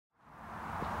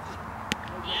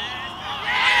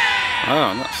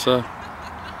Ah, and that's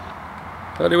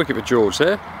early wicket for George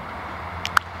there.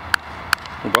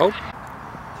 Well bowled.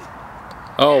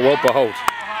 Oh, well bowled.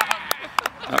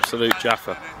 Absolute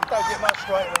jaffer. You don't get much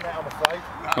straighter than that, I'm afraid.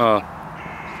 Ah.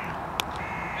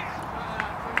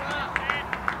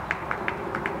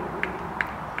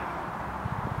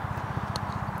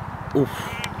 Oof.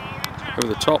 Over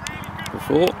the top for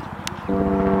 4.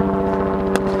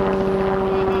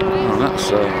 Oh,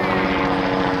 that's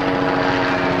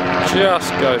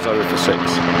just goes over for 6.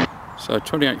 So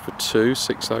 28 for 2,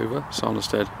 6 over.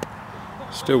 Sanderstead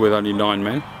still with only 9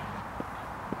 men.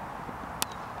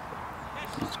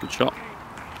 That's a good shot.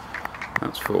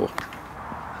 That's 4.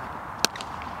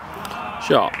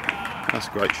 Sharp. That's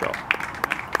a great shot.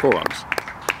 4 runs.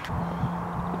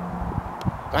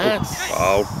 That's...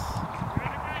 Wow.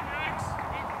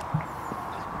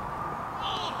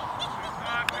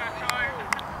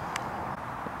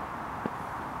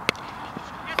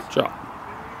 Shot.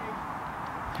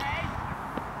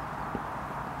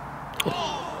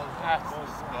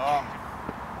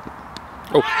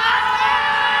 Oh.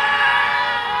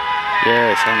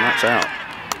 Yes, and that's out.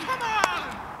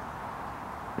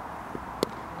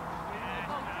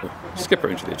 Skipper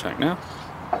into the attack now.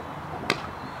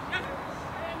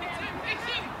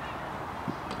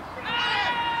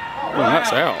 Oh,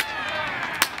 that's out.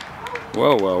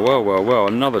 Well, well, well, well, well.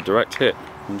 Another direct hit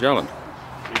from Jallan.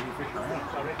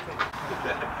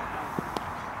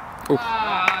 Oh.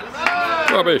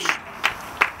 Rubbish.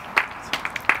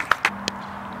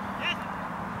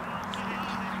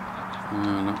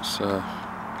 And that's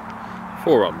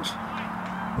 4 runs.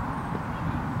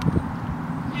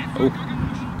 Oh.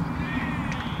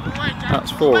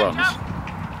 That's 4 runs.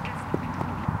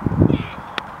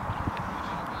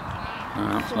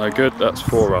 That's no good, that's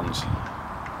 4 runs.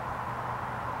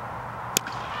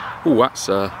 Oh, that's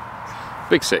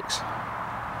big 6.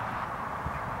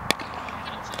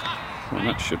 Well,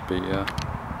 that should be out.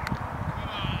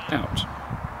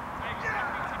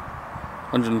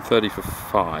 130 for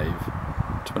 5.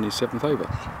 27th over.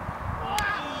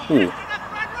 Ooh.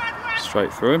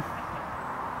 Straight through him.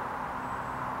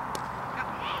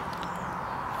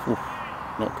 Ooh,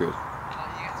 not good.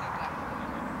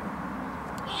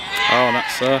 Oh, and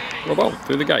that's well bowled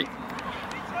through the gate.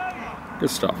 Good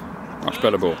stuff. Much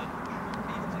better ball.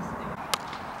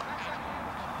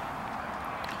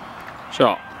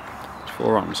 Sharp.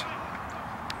 4 runs.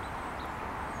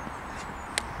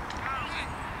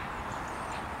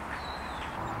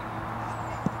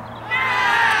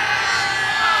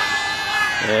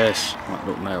 Yes, might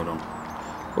look nailed on.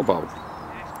 Well bowled.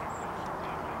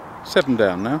 7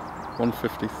 down now.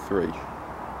 153.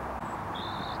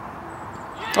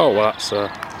 Oh, well, that's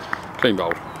clean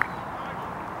bowled.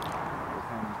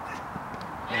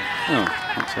 Oh,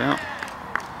 that's out.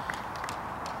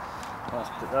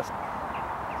 That's...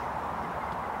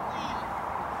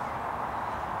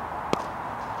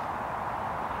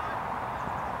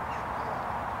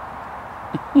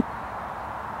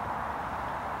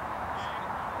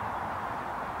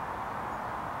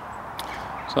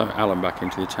 So Alan back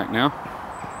into the attack now,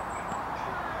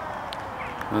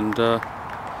 and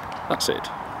that's it.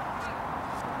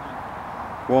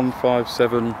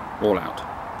 157 all out.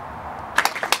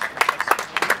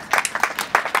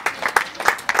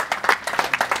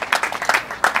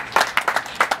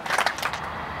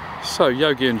 So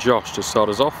Yogi and Josh to start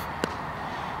us off.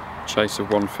 Chase of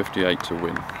 158 to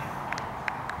win.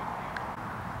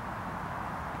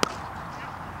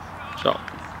 Shot.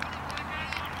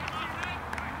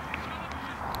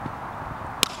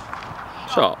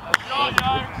 Shot.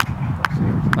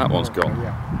 That one's gone.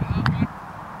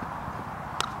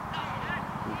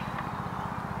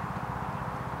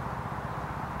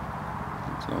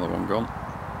 That's another one gone.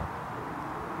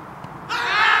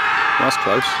 That's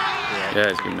close. Yeah,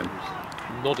 he's giving him.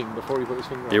 Nodding before he put his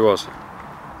finger on. He was.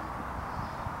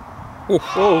 Oh,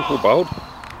 oh, bowled.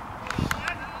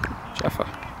 Jaffa.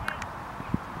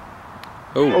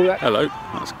 Oh, hello.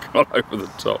 That's gone over the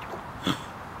top.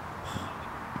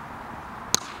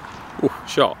 Oh,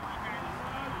 shot.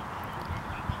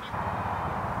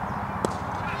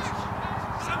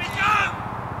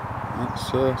 That's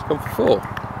it's gone for 4.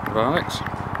 With Alex.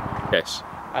 Yes.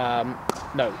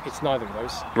 No, it's neither of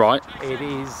those. Right. It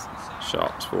is...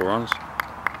 Sharps, 4 runs.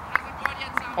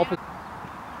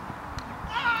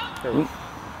 Ooh,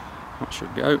 that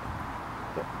should go.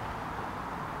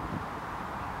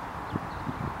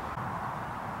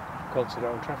 Consider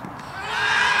on traffic.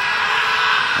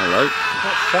 Hello.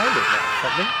 That sounded like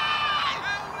something.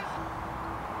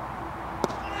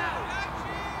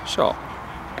 Shot.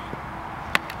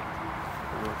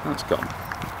 That's gone.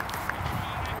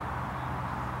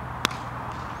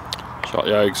 Shot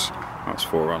Yogs, that's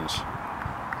 4 runs.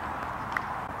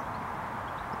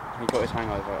 He got his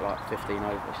hangover at like 15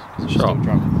 overs. 'Cause he was Shot. still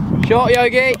drunk. Shot,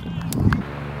 Yogi!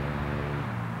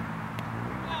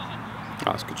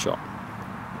 That's a good shot.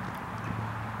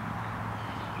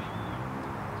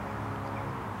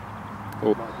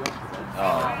 Oh.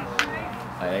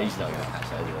 Oh, he's not going to catch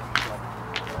that, is he?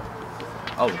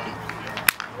 Oh.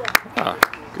 Ah,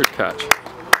 good catch.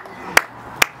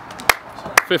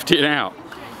 50 and out.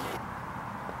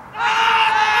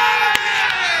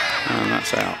 And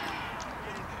that's out.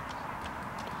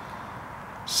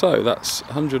 So that's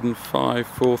 105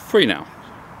 for 3 now.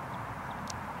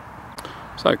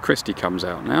 So Christie comes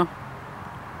out now.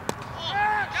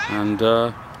 And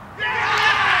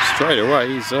straight away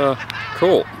he's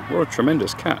caught. What a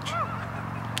tremendous catch.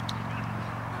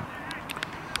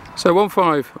 So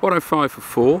 105 for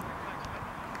 4.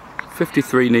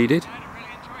 53 needed.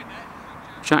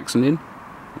 Jackson in.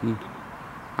 And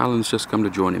Alan's just come to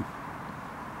join him.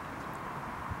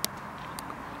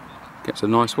 Gets a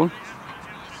nice one.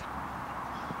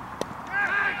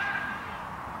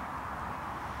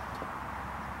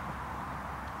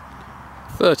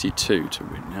 $32 to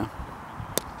win now.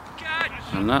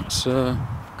 And that's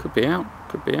could be out.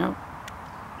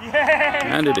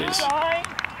 And it is.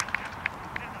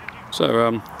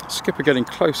 So skipper getting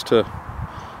close to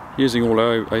using all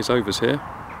his overs here,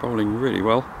 bowling really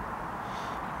well,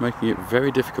 making it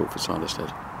very difficult for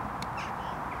Sanderstead.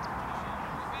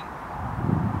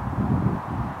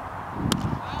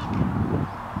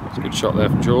 It's a good shot there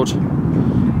from George.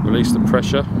 Release the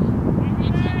pressure.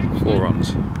 4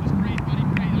 runs.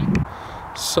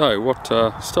 So what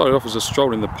started off as a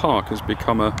stroll in the park has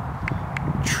become a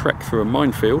trek through a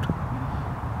minefield.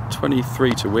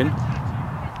 23 to win.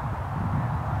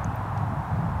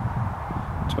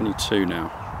 22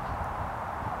 now.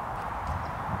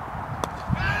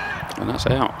 And that's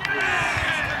out.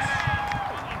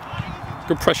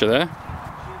 Good pressure there.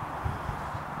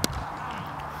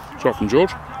 Shot from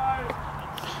George.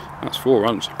 That's 4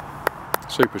 runs.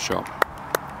 Super sharp.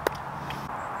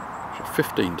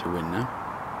 15 to win now.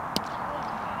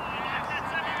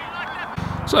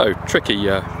 So, Tricky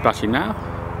batting now.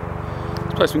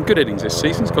 He's played some good innings this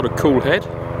season. He's got a cool head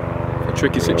for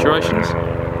tricky situations.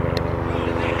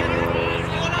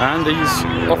 And he's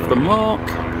off the mark,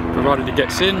 provided he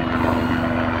gets in.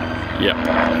 Yep.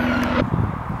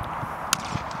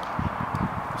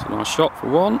 It's a nice shot for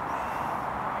 1.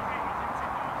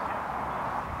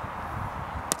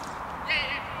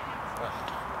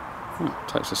 Oh,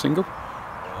 takes a single.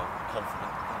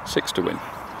 6 to win.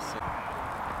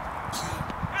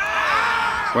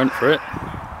 Went for it.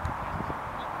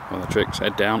 Well, the Trick's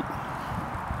head down.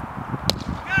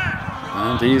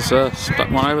 And he's stuck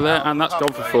one over there, and that's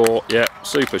gone for 4. Yeah,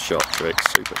 super shot, Trick,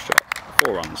 super shot.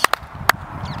 4 runs.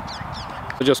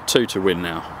 So just 2 to win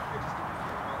now.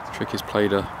 Trick has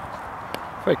played a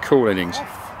very cool innings.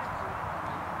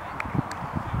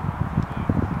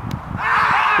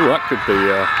 Ooh, that could be,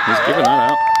 he's given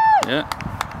that out. Yeah.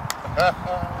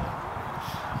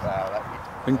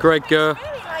 And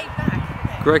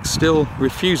Greg's still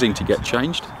refusing to get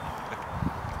changed.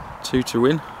 2 to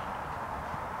win.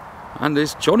 And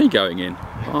there's Johnny going in.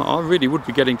 I really would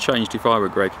be getting changed if I were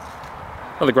Greg.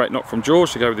 Another great knock from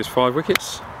George to go with his 5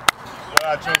 wickets.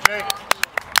 Well, Georgie.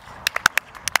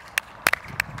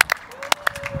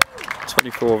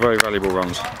 24 very valuable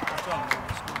runs.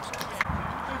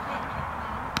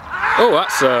 Oh,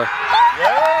 that's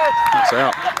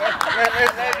out.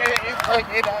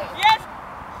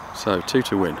 So 2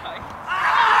 to win.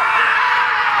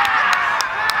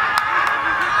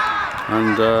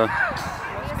 And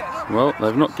well,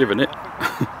 they've not given it.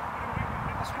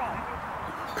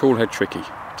 Cool head Tricky.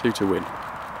 2 to win.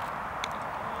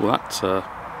 Well, that's a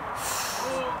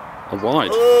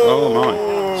wide. Oh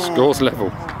my. Scores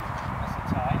level.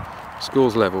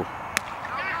 Scores level.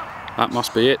 That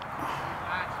must be it.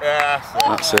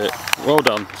 That's it. Well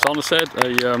done. Sanderstead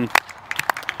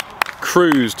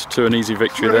cruised to an easy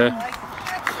victory there.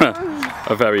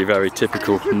 A very, very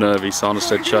typical nervy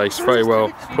Sanderstead chase. Very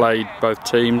well played, both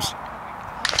teams.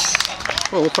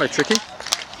 Well, we'll play Tricky.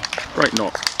 Great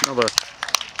knock. Another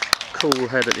cool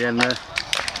head at the end there.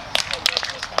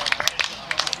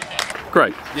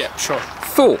 Great. Yeah, sure.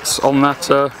 Thoughts on that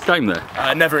game there?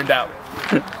 Never in doubt.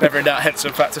 Never in doubt, hence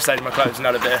the fact I stayed in my clothes and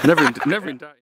had a beer. Never in doubt.